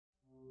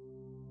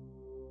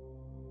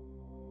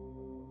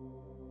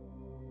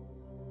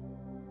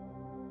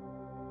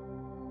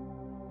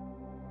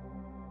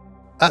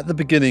At the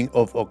beginning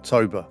of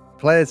October,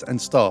 players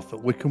and staff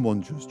at Wycombe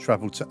Wanderers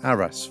travelled to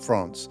Arras,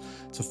 France,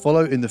 to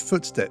follow in the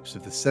footsteps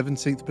of the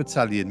 17th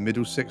Battalion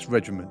Middlesex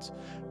Regiment,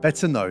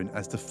 better known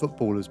as the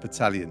Footballers'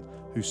 Battalion,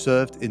 who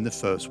served in the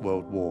First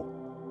World War.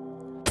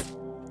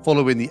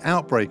 Following the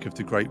outbreak of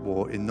the Great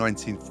War in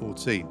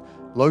 1914,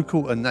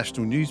 local and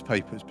national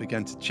newspapers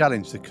began to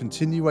challenge the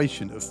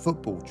continuation of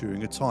football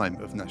during a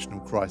time of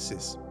national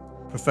crisis.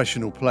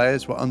 Professional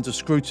players were under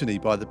scrutiny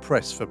by the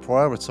press for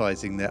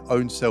prioritising their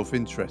own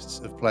self-interests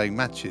of playing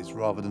matches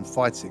rather than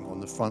fighting on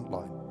the front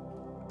line.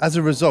 As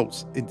a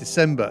result, in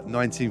December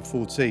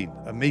 1914,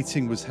 a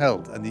meeting was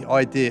held and the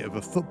idea of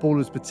a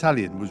footballers'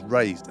 battalion was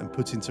raised and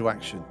put into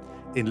action,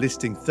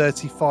 enlisting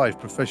 35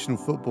 professional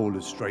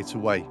footballers straight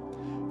away.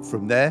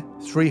 From there,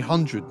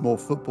 300 more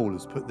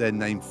footballers put their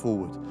name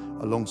forward,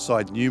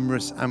 alongside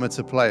numerous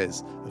amateur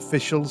players,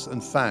 officials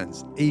and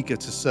fans eager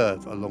to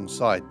serve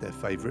alongside their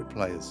favourite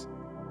players.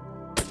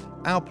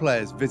 Our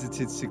players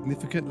visited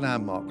significant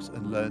landmarks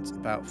and learnt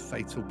about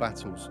fatal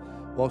battles,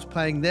 whilst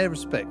paying their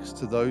respects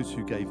to those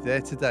who gave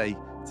their today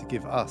to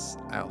give us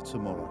our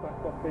tomorrow. Back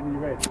off Finney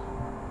Ridge.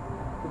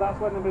 So that's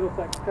when the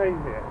Middlesex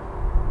came here.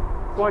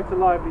 Quite a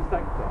lively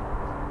sector.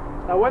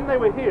 Now when they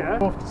were here,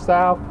 north to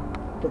south,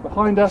 but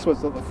behind us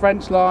was the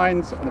French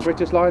lines and the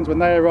British lines when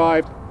they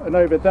arrived, and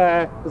over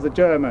there was the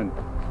German.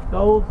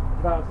 Gold,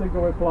 without a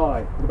single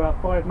reply, with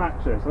about 5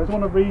 matches. So I just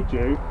want to read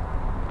you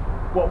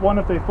what one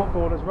of the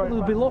footballers wrote.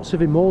 There'll be lots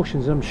of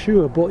emotions, I'm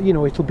sure, but you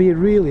know, it'll be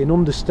really an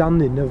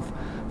understanding of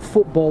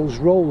football's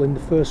role in the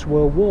First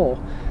World War.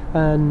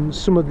 And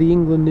some of the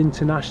England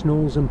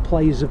internationals and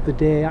players of the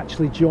day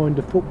actually joined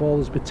the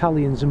footballers'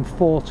 battalions and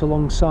fought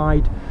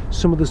alongside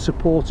some of the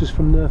supporters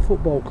from their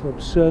football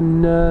clubs.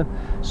 And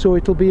so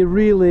it'll be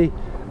really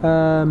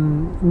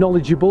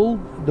knowledgeable.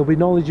 They'll be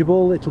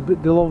knowledgeable.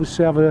 They'll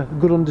obviously have a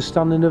good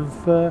understanding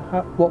of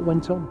what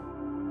went on.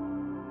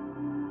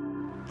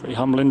 Pretty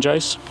humbling,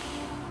 Jace.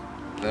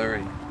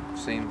 Very. I've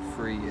seen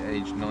 3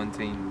 aged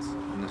 19s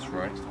in this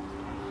race.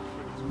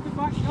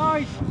 I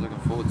was looking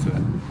forward to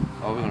it.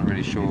 I wasn't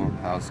really sure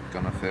how I was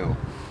going to feel.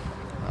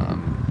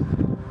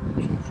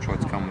 I've tried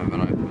to come with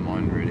an open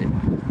mind, really.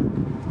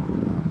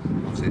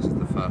 Obviously this is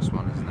the first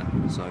one, isn't it?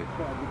 So,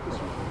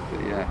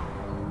 but yeah.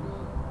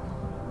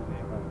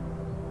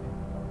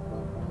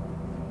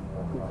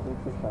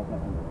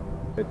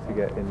 Good to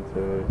get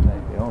into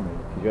the army,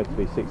 because you had to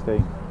be 16.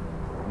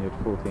 You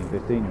had 14,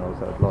 15-year-olds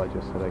that applied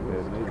just so they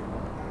could.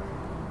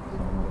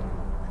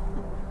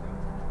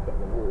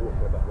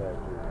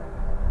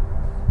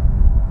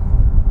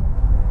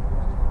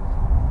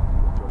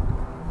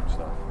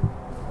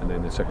 And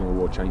then the Second World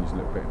War changed a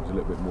little bit. It was a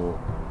little bit more.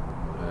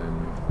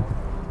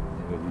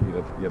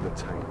 You had the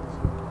tanks.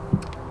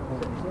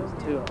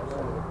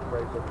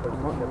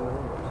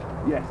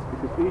 Yes,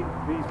 because these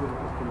would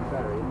have just been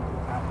buried.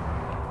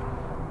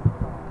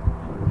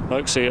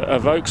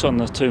 Vokes on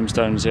the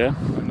tombstones, yeah?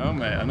 I know,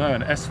 mate, I know,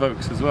 and S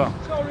Vokes as well.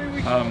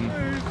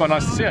 Quite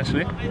nice to see,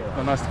 actually.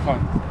 Quite nice to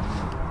find.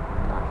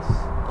 Nice.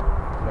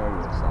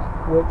 Very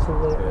exciting. Wait till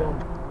later on.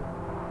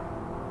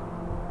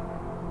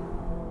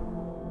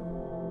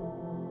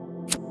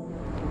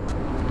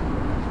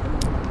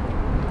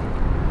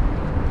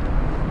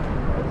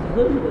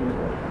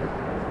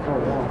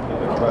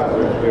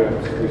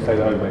 We stayed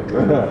at home, mate.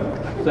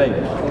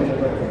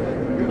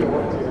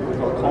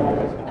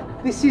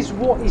 This is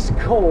what is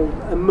called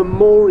a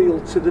memorial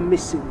to the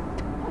missing,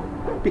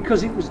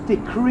 because it was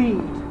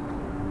decreed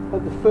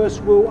at the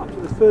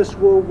after the First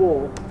World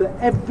War that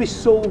every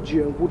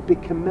soldier would be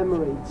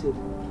commemorated,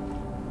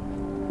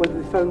 whether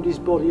they found his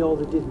body or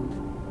they didn't.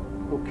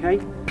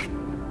 Okay?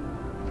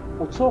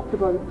 I'll talk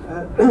about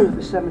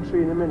the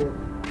cemetery in a minute.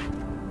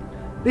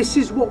 This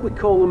is what we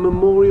call a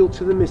memorial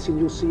to the missing.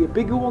 You'll see a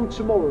bigger one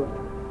tomorrow,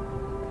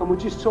 and we're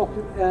just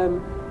talking.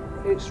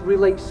 It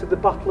relates to the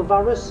Battle of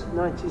Arras,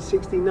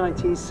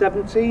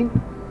 1916-1917.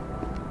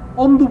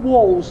 On the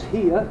walls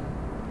here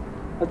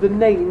are the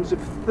names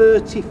of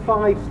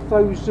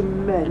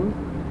 35,000 men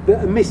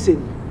that are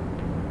missing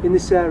in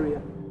this area.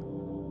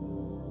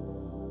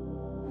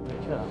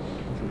 I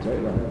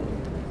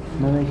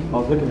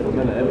was looking at a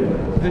minute anyway.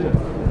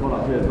 One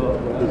up here as well.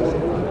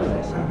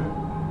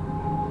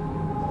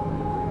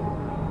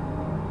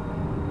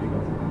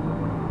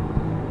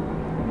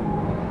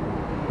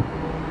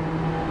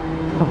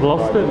 I've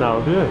lost it now,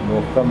 do you?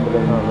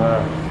 Northumberland. Oh,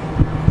 there.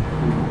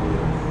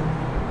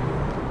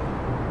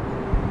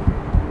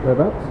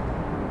 Whereabouts?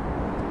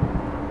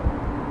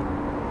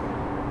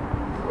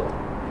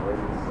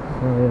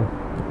 Oh yeah.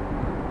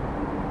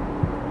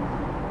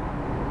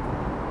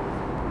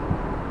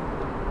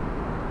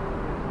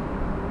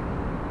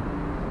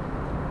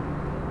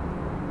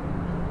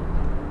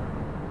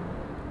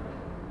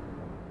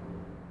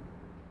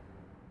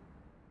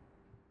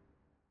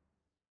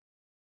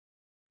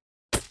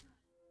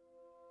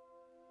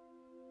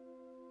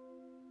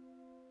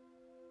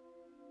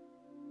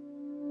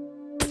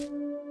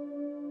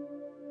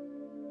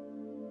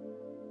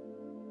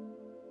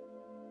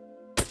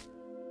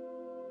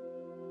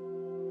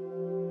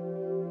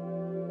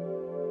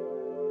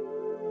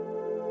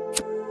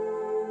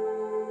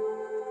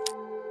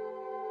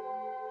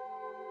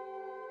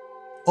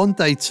 On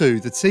day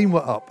 2, the team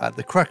were up at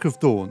the crack of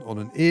dawn on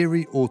an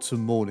eerie autumn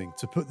morning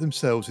to put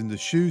themselves in the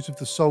shoes of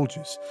the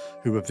soldiers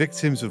who were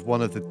victims of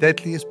one of the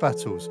deadliest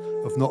battles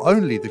of not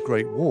only the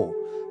Great War,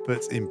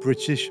 but in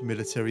British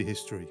military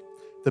history,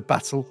 the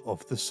Battle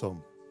of the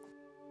Somme.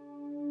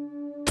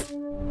 It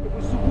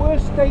was the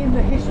worst day in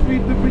the history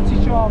of the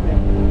British Army.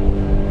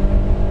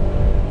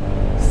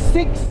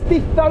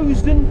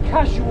 60,000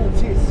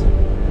 casualties,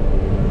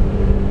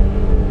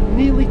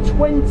 nearly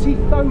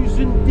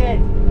 20,000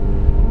 dead.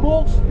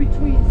 Most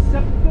between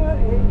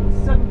 7:30 and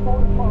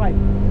 7:45,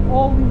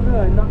 all in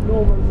there in that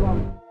no man's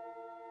land.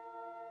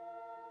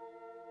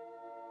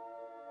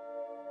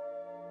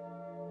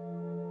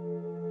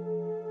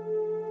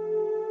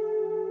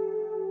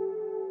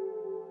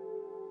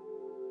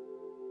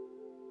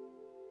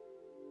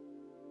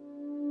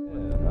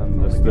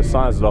 And the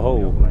size of the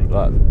hole,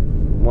 like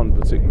one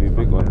particularly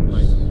big one,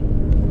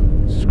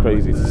 it's just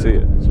crazy to see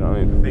it. Do you know what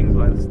I mean? Things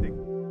like the stick.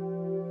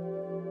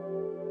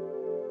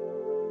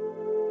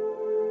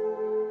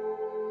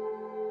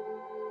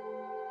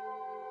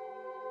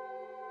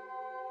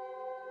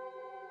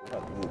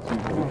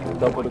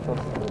 Double the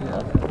cost.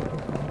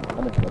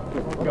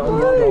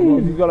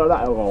 You got like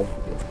that at home.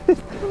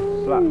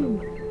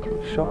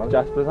 Shot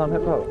Jasper's on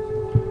it, bro.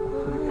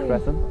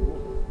 Pressing.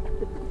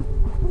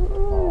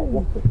 Oh,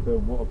 what a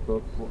film, what a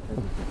book.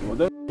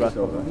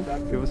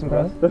 Give us some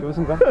grass. Give us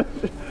some grass.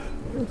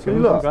 Can you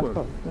look?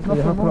 There's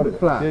nothing wrong with it.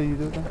 Flat. Yeah, you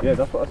do that. Yeah,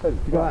 that's what I said.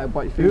 You got that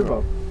bite your feet,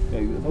 bro. Yeah,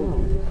 you do.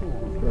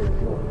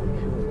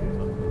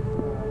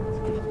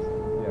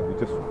 Yeah, we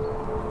just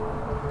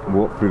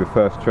walked through the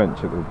first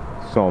trench at the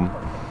Somme.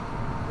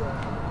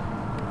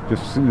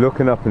 Just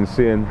looking up and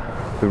seeing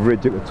the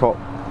ridge at the top,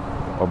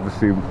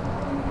 obviously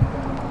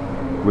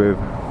with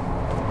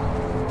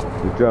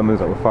the Germans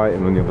that were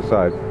fighting on the other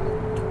side.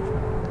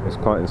 It's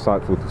quite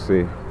insightful to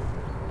see.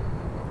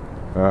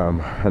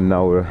 And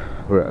now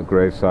we're at a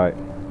grave site.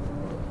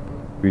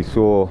 We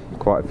saw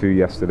quite a few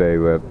yesterday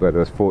where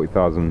there's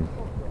 40,000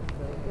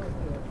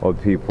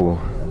 odd people.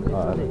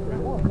 So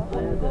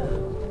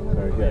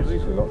yeah, it's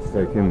just a lot to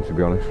take in, to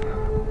be honest.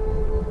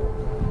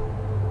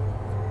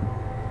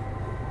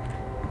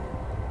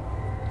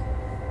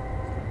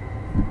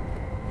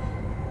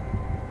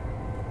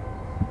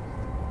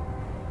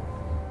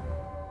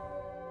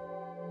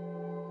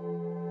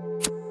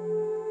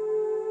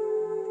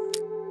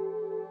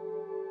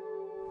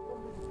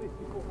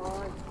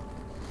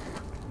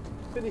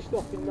 Finished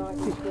off in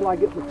British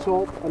flag at the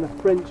top and a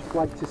French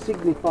flag to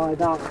signify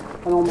that,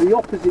 and on the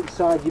opposite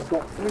side you've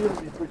got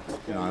 300 British.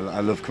 You know, I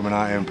love coming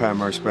out here and paying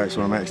my respects to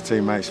one of my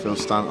ex-teammates, Phil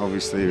Stant,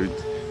 obviously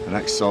an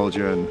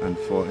ex-soldier and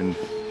fought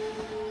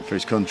for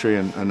his country,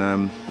 and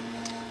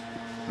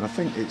I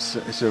think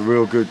it's a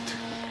real good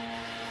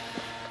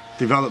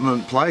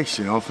development place,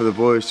 you know, for the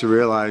boys to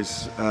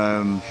realise,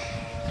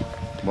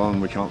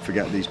 one, we can't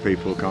forget these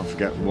people, can't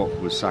forget what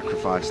was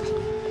sacrificed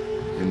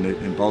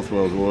in both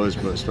World Wars,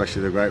 but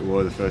especially the Great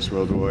War, the First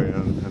World War, you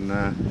know, and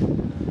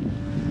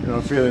you know,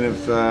 a feeling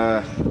of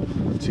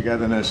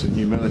togetherness and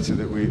humility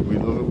that we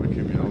love at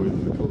Wycombe. You know, we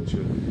love the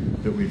culture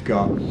that we've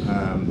got.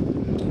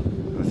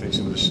 I think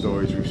some of the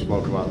stories we've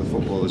spoke about, the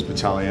footballers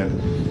battalion,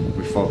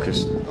 we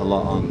focused a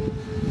lot on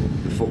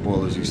the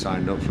footballers who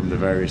signed up from the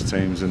various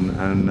teams and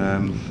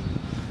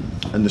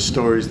the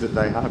stories that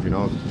they have. You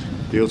know,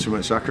 the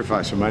ultimate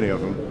sacrifice for many of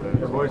them.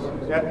 Boys,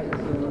 yeah.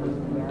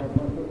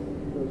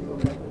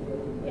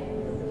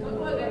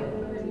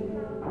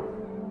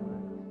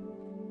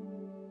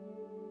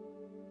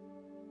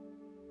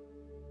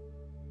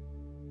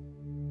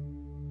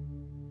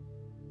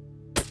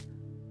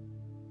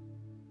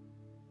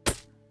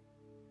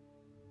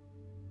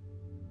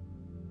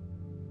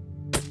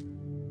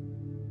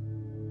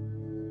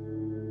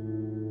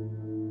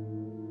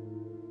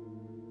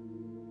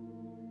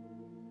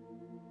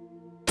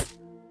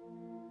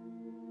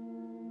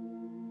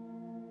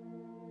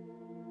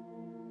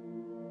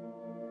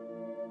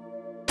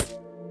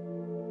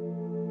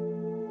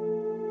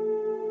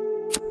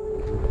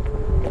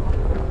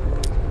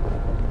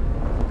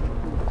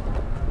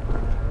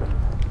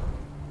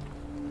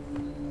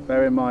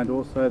 Bear in mind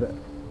also that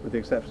with the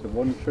exception of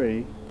one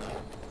tree,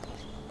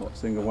 not a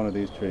single one of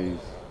these trees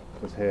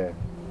was here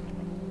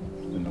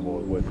in the wall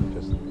of wood that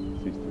just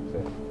ceased to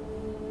exist.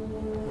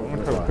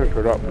 I'm going to pick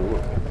it up.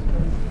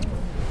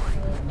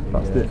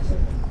 That's this.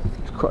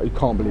 You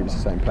can't believe it's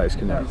the same place,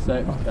 can you? It's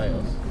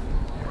chaos.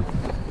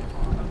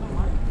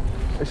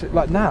 It's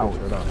like now,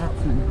 it's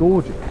absolutely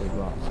gorgeous.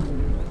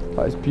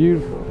 Like, it's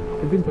beautiful.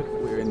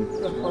 We're in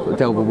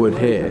Delver Wood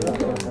here,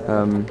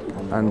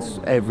 and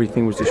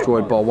everything was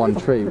destroyed by one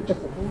tree, which is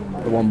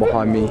the one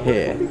behind me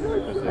here.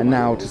 And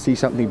now to see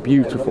something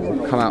beautiful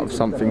come out of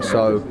something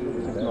so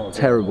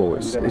terrible,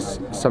 it's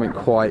something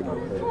quite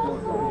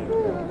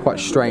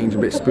strange, a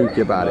bit spooky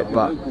about it.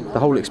 But the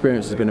whole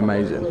experience has been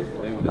amazing,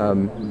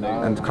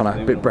 and kind of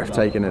a bit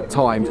breathtaking at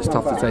times. It's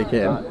tough to take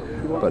in,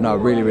 but no,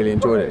 really, really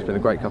enjoyed it. It's been a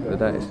great couple of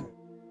days.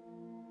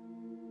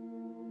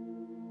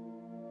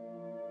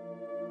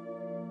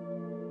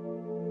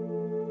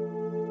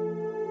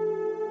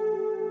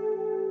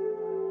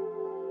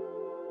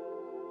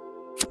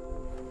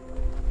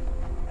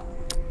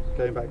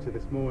 going back to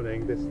this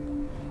morning,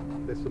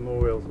 this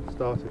memorial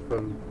started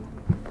from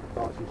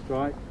Archie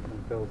Strike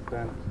and Phil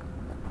spent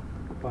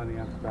finding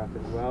out about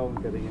it as well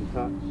and getting in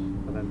touch,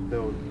 and then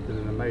Phil did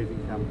an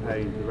amazing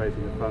campaign for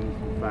raising the funds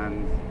from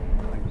fans.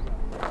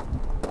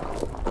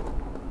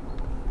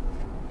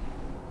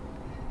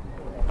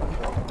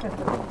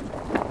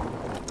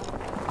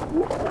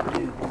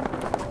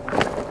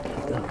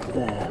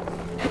 There.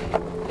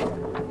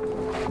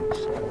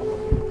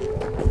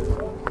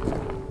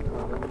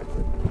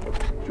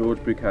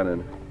 George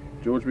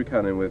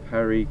Buchanan with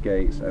Harry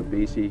Gates and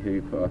BC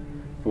Hooper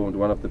formed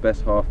one of the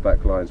best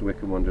half-back lines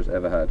Wycombe Wanderers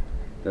ever had.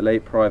 The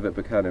late Private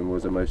Buchanan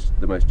was the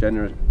most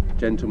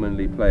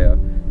gentlemanly player.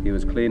 He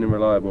was clean and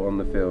reliable on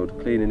the field,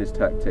 clean in his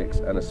tactics,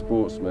 and a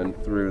sportsman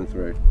through and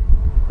through.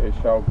 They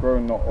shall grow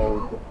not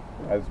old,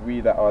 as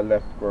we that are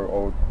left grow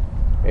old.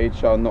 Age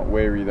shall not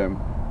weary them,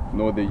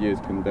 nor the years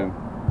condemn.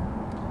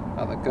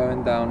 At the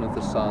going down of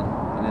the sun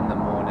and in the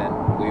morning,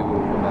 we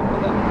will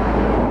remember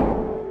them.